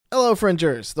Hello,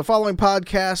 Fringers. The following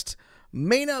podcast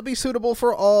may not be suitable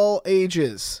for all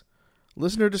ages.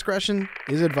 Listener discretion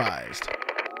is advised.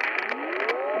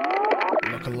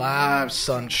 Look alive,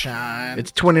 sunshine.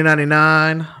 It's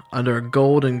 2099, under a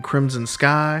gold and crimson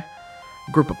sky.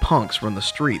 A group of punks run the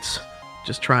streets,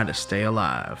 just trying to stay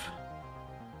alive.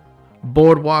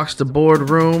 Boardwalks to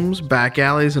boardrooms, back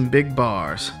alleys and big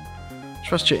bars.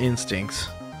 Trust your instincts.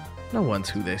 No one's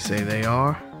who they say they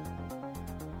are.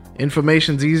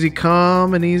 Information's easy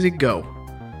come and easy go.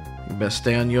 You best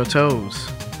stay on your toes.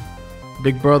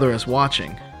 Big Brother is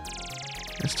watching.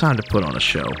 It's time to put on a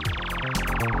show.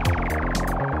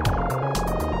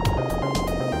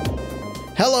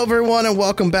 Hello everyone and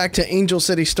welcome back to Angel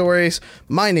City Stories.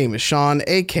 My name is Sean,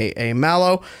 aka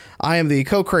Mallow. I am the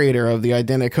co-creator of the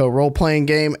Identico role-playing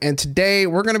game, and today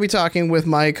we're going to be talking with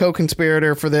my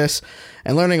co-conspirator for this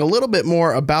and learning a little bit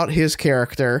more about his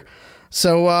character.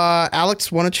 So,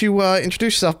 Alex, why don't you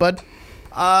introduce yourself, bud?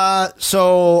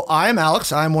 So I'm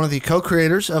Alex. I'm one of the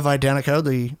co-creators of Identico,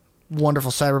 the wonderful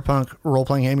cyberpunk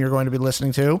role-playing game you're going to be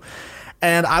listening to.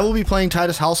 And I will be playing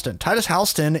Titus Halston. Titus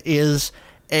Halston is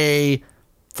a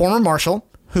former marshal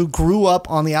who grew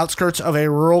up on the outskirts of a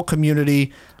rural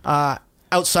community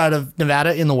outside of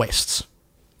Nevada in the wastes.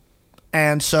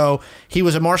 And so he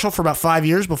was a marshal for about 5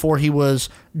 years before he was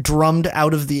drummed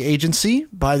out of the agency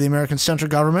by the American central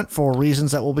government for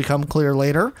reasons that will become clear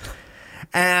later.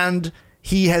 And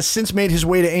he has since made his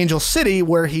way to Angel City,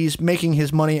 where he's making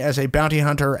his money as a bounty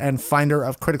hunter and finder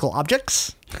of critical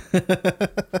objects.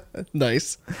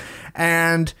 Nice.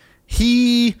 And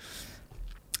he's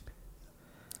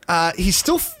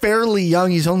still fairly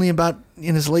young. He's only about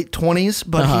in his late 20s,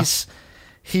 but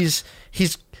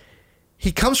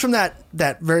he comes from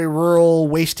that very rural,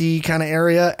 wasty kind of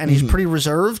area, and he's pretty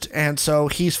reserved. And so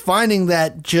he's finding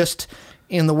that just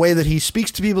in the way that he speaks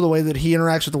to people, the way that he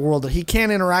interacts with the world, that he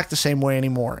can't interact the same way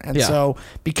anymore. And so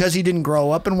because he didn't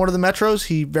grow up in one of the metros,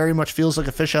 he very much feels like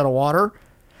a fish out of water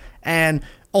and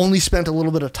only spent a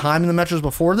little bit of time in the metros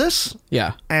before this.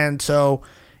 Yeah. And so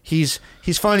he's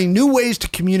finding new ways to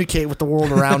communicate with the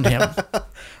world around him.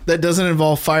 That doesn't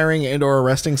involve firing and or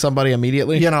arresting somebody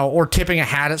immediately? Or tipping a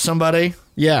hat at somebody.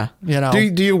 Yeah.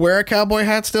 Do you wear a cowboy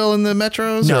hat still in the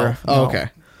metros? No. Or? Oh,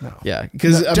 okay. No. Yeah,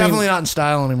 because definitely not in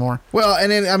style anymore. Well,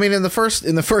 and in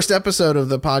the first episode of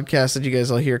the podcast that you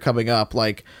guys will hear coming up,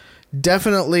 like,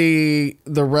 definitely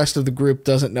the rest of the group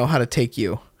doesn't know how to take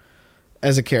you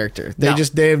as a character.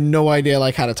 They have no idea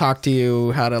like how to talk to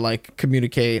you, how to like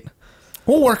communicate.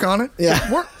 We'll work on it.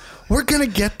 Yeah, we're gonna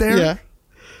get there. Yeah.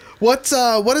 What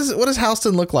does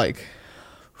Halston look like?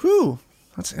 Whew,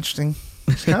 that's interesting.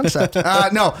 Concept.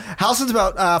 No, Halston's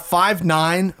about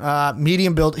 5'9",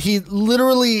 medium build. He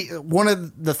literally, one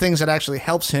of the things that actually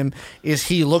helps him is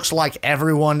he looks like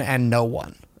everyone and no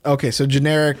one. Okay, so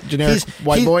generic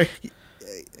white boy?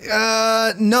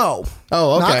 No.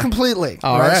 Oh, okay. Not completely.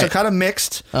 All right. So kind of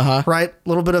mixed, right? A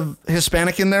little bit of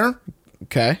Hispanic in there.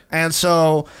 Okay. And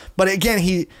so, but again,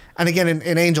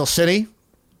 in Angel City,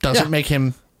 doesn't make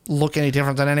him look any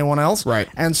different than anyone else. Right.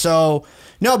 And so,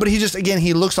 no, but he just, again,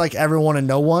 he looks like everyone and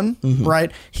no one,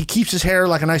 right? He keeps his hair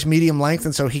like a nice medium length,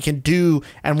 and so he can do,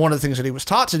 and one of the things that he was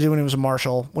taught to do when he was a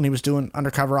marshal, when he was doing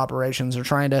undercover operations or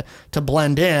trying to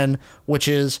blend in, which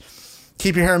is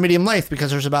keep your hair medium length,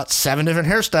 because there's about 7 different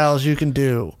hairstyles you can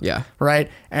do. Yeah. Right?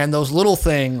 And those little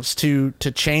things to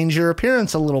change your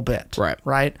appearance a little bit. Right.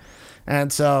 Right?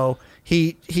 And so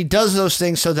he does those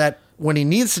things so that when he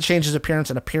needs to change his appearance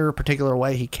and appear a particular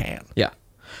way, he can. Yeah.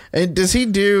 And does he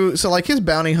do, so like his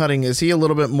bounty hunting, is he a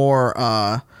little bit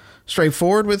more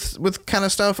straightforward with kind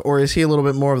of stuff, or is he a little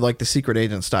bit more of like the secret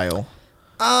agent style?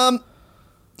 A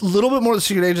little bit more the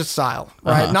secret agent style,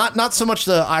 right? Not so much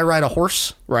the I ride a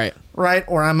horse, right,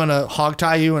 or I'm gonna hog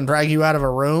tie you and drag you out of a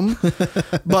room,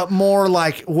 but more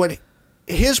like what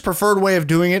his preferred way of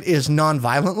doing it is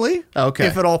non-violently,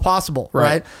 if at all possible,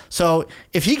 right? So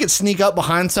if he could sneak up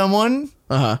behind someone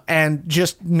and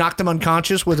just knock them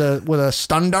unconscious with a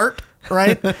stun dart,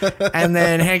 right, and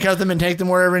then handcuff them and take them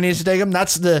wherever he needs to take them,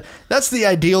 that's the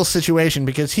ideal situation,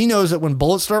 because he knows that when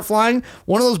bullets start flying,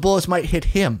 one of those bullets might hit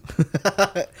him.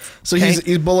 So he's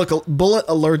bullet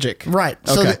allergic, right?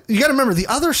 So you got to remember, the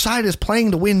other side is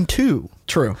playing to win too.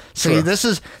 True. See, this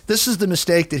is the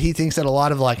mistake that he thinks that a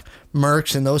lot of like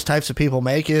mercs and those types of people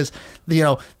make is,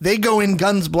 they go in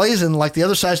guns blazing like the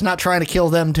other side's not trying to kill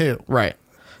them too. Right.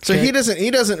 So he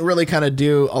doesn't really kind of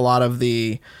do a lot of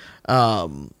that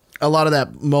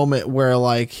moment where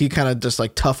like he kind of just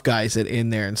like tough guys it in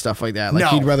there and stuff like that. Like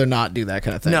he'd rather not do that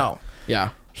kind of thing. No.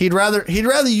 Yeah. He'd rather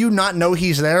you not know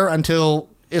he's there until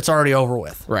it's already over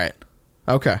with. Right.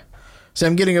 Okay. So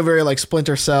I'm getting a very like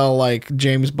Splinter Cell, like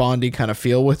James Bondy kind of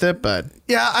feel with it, but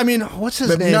Yeah, I mean, what's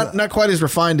his name? not quite as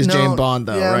refined as James Bond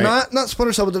though, yeah, right? not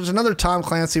Splinter Cell, but there's another Tom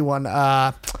Clancy one.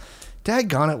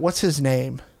 Daggone it, what's his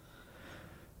name?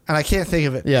 And I can't think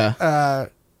of it. Yeah.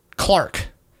 Clark.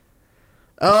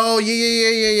 Oh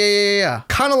yeah.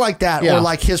 Kind of like that, Yeah. or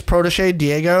like his protege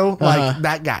Diego, like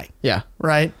that guy, Yeah.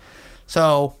 right?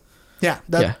 So, yeah,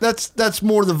 that's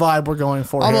more the vibe we're going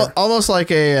for here. Almost like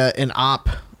an op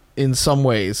in some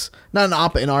ways. Not an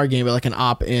op in our game, but like an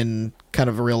op in kind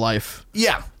of real life.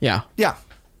 Yeah, Yeah. yeah.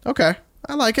 Okay.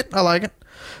 I like it.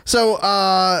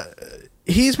 So,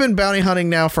 he's been bounty hunting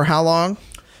now for how long?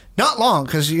 Not long,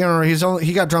 because he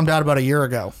got drummed out about a year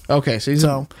ago. Okay, so he's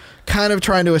kind of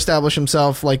trying to establish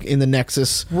himself like in the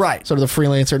Nexus, right? Sort of the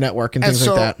freelancer network and things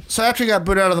like that. So after he got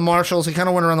booted out of the Marshals, he kind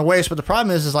of went around the waste. But the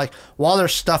problem is like while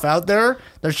there's stuff out there,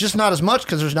 there's just not as much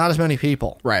because there's not as many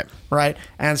people, Right.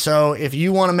 And so if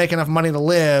you want to make enough money to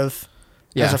live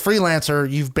Yeah. as a freelancer,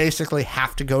 you basically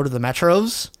have to go to the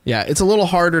metros. Yeah, it's a little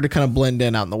harder to kind of blend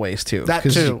in out in the waste too. That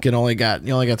because too. you only got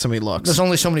so many looks. There's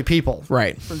only so many people,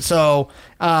 Right. So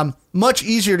much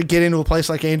easier to get into a place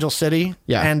like Angel City.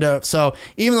 Yeah. And so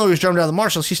even though he was drummed out of the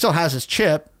Marshals, he still has his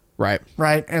chip. Right.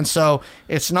 And so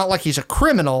it's not like he's a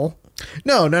criminal.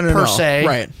 No. Per se.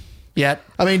 Right. Yet.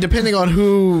 I mean, depending on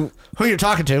who you're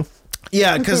talking to.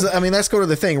 Yeah, because I mean that's go to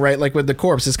the thing, right? Like with the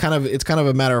corpse, it's kind of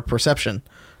a matter of perception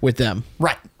with them.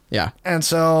 Right. Yeah. And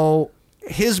so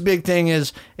his big thing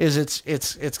is it's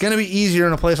going to be easier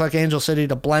in a place like Angel City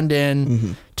to blend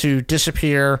in, to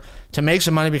disappear, to make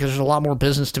some money because there's a lot more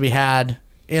business to be had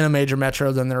in a major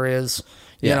metro than there is,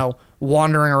 you know,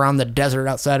 wandering around the desert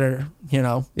outside of,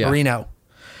 Reno.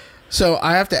 So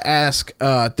I have to ask,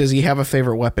 does he have a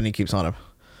favorite weapon he keeps on him?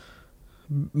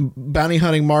 Bounty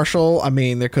hunting marshal? I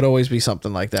mean, there could always be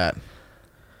something like that.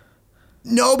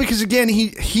 No, because again,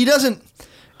 he doesn't.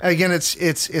 Again,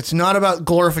 it's not about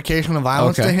glorification of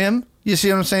violence to him. You see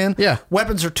what I'm saying? Yeah.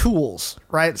 Weapons are tools,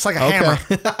 right? It's like a hammer.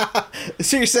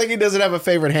 So you're saying he doesn't have a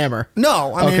favorite hammer?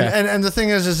 No, I mean, and the thing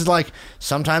is like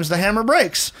sometimes the hammer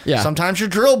breaks. Yeah. Sometimes your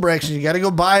drill breaks, and you got to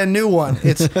go buy a new one.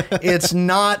 It's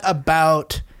not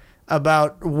about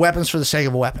weapons for the sake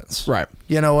of weapons. Right.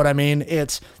 You know what I mean?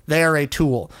 They are a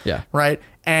tool. Yeah. Right.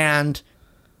 And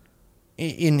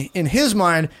in his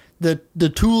mind, the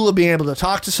tool of being able to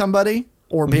talk to somebody,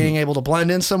 or being able to blend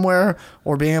in somewhere,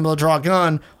 or being able to draw a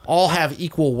gun, all have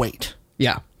equal weight.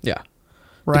 Yeah. Yeah.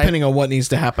 Right? Depending on what needs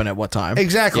to happen at what time.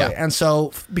 Exactly. Yeah. And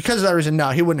so because of that reason, no,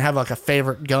 he wouldn't have like a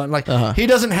favorite gun. Like he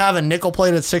doesn't have a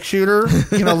nickel-plated 6-shooter,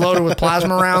 loaded with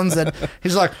plasma rounds that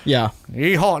he's like,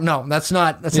 yeehaw. No, that's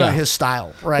not his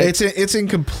style, right? It's in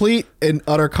complete and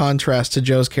utter contrast to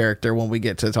Joe's character when we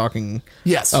get to talking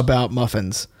about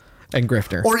muffins and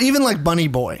Grifter. Or even like Bunny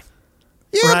Boy.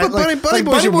 Yeah, right? but Bunny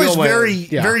Boy's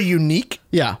very unique.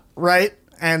 Yeah. Right?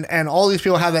 And all these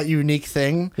people have that unique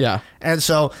thing. Yeah. And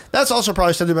so that's also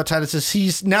probably something about Titus is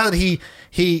he's now that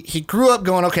he grew up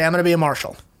going, okay, I'm going to be a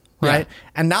marshal. Right? Yeah.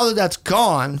 And now that that's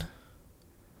gone,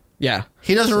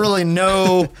 he doesn't really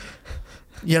know,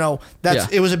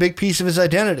 it was a big piece of his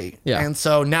identity. Yeah. And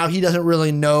so now he doesn't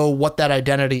really know what that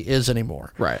identity is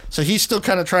anymore. Right. So he's still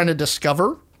kind of trying to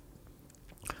discover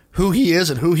who he is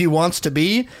and who he wants to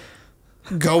be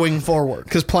going forward.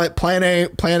 Because plan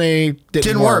A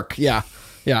didn't work. Yeah.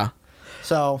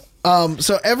 So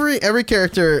every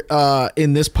character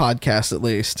in this podcast, at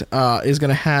least, is going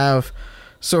to have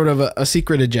sort of a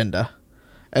secret agenda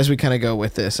as we kind of go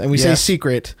with this. And we say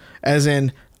secret as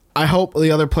in, I hope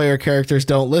the other player characters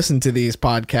don't listen to these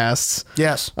podcasts.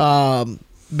 Yes.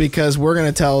 Because we're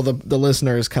going to tell the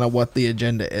listeners kind of what the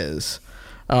agenda is.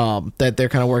 That they're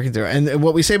kind of working through. And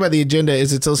what we say by the agenda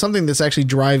is it's something that's actually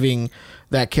driving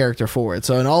that character forward.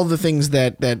 So in all the things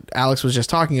that Alex was just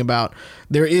talking about,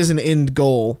 there is an end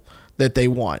goal that they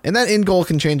want. And that end goal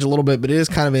can change a little bit, but it is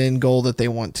kind of an end goal that they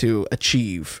want to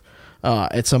achieve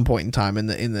at some point in time in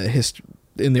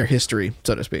their history,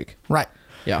 so to speak. Right.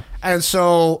 Yeah. And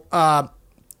so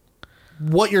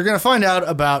what you're going to find out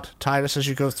about Titus as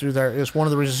you go through there is one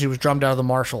of the reasons he was drummed out of the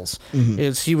Marshals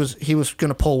is he was going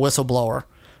to pull whistleblower.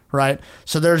 Right.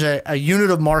 So there's a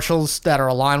unit of marshals that are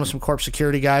aligned with some corp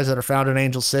security guys that are found in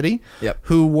Angel City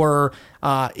who were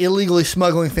illegally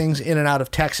smuggling things in and out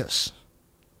of Texas.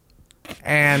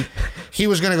 And he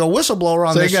was going to go whistleblower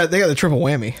on this. So they got the triple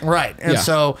whammy. Right. And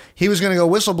so he was going to go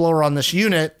whistleblower on this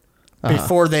unit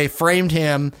before they framed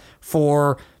him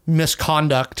for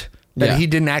misconduct that he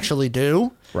didn't actually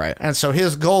do. Right. And so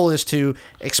his goal is to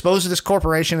expose this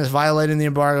corporation as violating the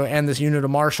embargo and this unit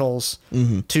of marshals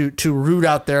to root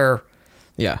out their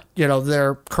Yeah.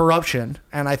 their corruption.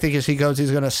 And I think as he goes,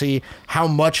 he's going to see how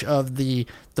much of the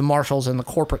marshals and the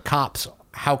corporate cops,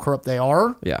 how corrupt they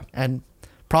are. Yeah. And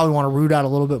probably want to root out a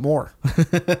little bit more.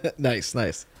 Nice.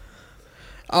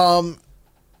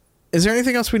 Is there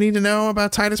anything else we need to know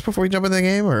about Titus before we jump into the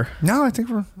game, or? No, I think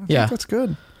that's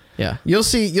good. Yeah. You'll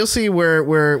see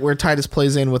where Titus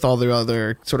plays in with all the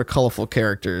other sort of colorful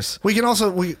characters. We can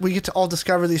also, we get to all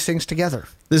discover these things together.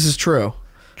 This is true.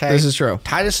 Okay. This is true.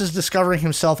 Titus is discovering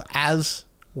himself as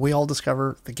we all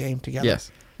discover the game together.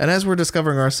 Yes. And as we're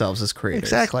discovering ourselves as creators.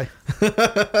 Exactly.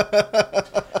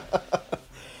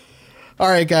 All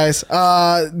right, guys.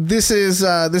 This is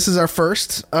our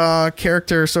first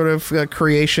character sort of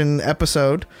creation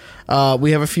episode.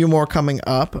 We have a few more coming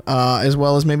up, as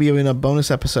well as maybe even a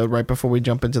bonus episode right before we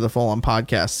jump into the full-on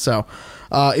podcast. So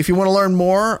if you want to learn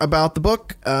more about the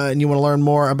book and you want to learn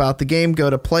more about the game, go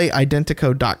to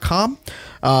playidentico.com.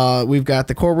 We've got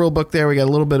the core rule book there. We got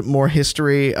a little bit more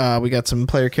history. We got some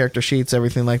player character sheets,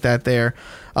 everything like that there,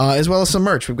 as well as some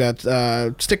merch. We've got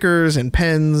stickers and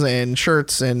pens and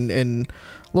shirts and a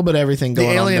little bit of everything going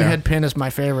on. The alien head pin is my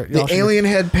favorite. The alien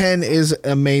head pin is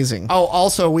amazing. Oh,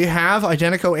 also, we have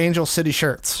Identico Angel City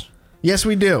shirts. Yes,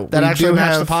 we do. That actually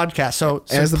match the podcast. So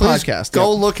as the podcast.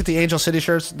 Go look at the Angel City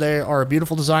shirts. They are a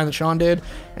beautiful design that Sean did.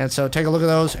 And so take a look at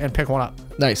those and pick one up.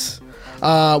 Nice.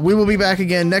 We will be back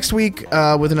again next week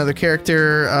with another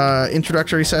character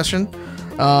introductory session.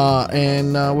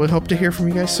 And we'll hope to hear from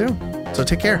you guys soon. So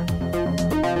take care.